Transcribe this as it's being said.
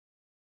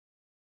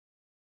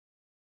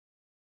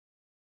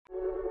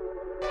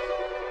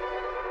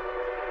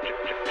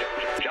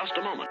Just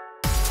a moment.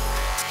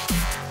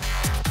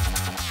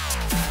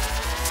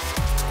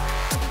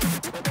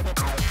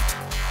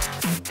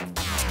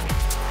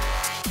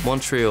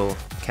 Montreal,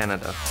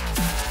 Canada.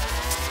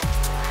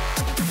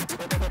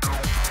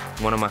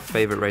 One of my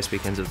favorite race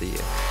weekends of the year.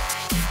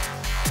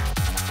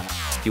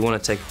 If you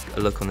want to take a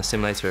look on the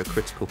simulator at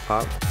critical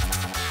part,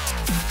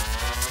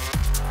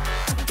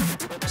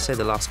 say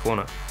the last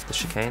corner, the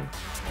chicane,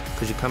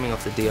 because you're coming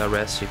off the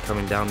DRS, you're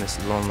coming down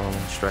this long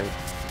straight,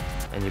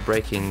 and you're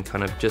braking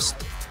kind of just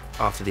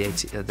after the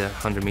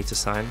 100-meter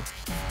sign.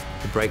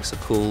 The brakes are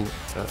cool,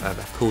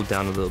 have cooled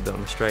down a little bit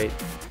on the straight.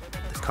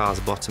 The car's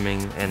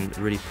bottoming, and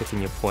really picking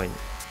your point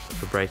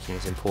for braking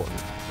is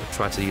important.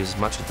 Try to use as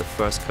much of the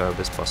first curve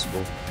as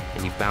possible,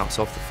 and you bounce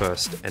off the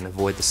first and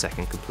avoid the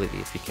second completely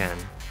if you can.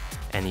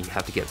 And you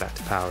have to get back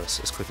to power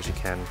as quick as you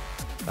can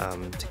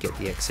to get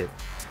the exit.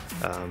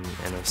 And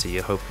obviously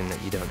you're hoping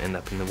that you don't end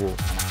up in the wall.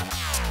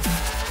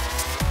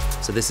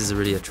 So this is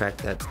really a track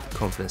that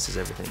confidence is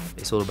everything.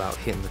 It's all about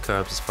hitting the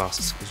curbs as fast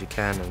as you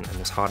can and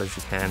as hard as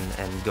you can,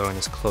 and going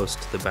as close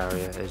to the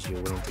barrier as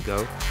you're willing to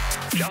go.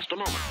 Just a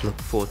moment.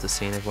 Look forward to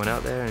seeing everyone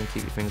out there, and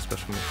keep your fingers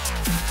crossed for me.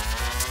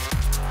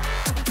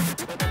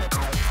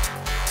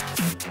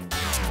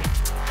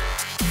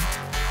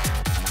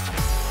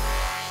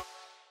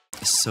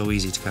 It's so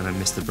easy to kind of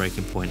miss the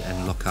braking point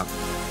and lock up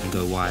and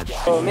go wide.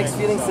 So mixed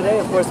feelings today,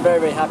 of course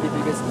very happy,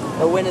 because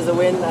a win is a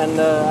win, and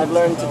I've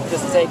learned to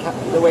just take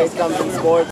the way it comes in sport.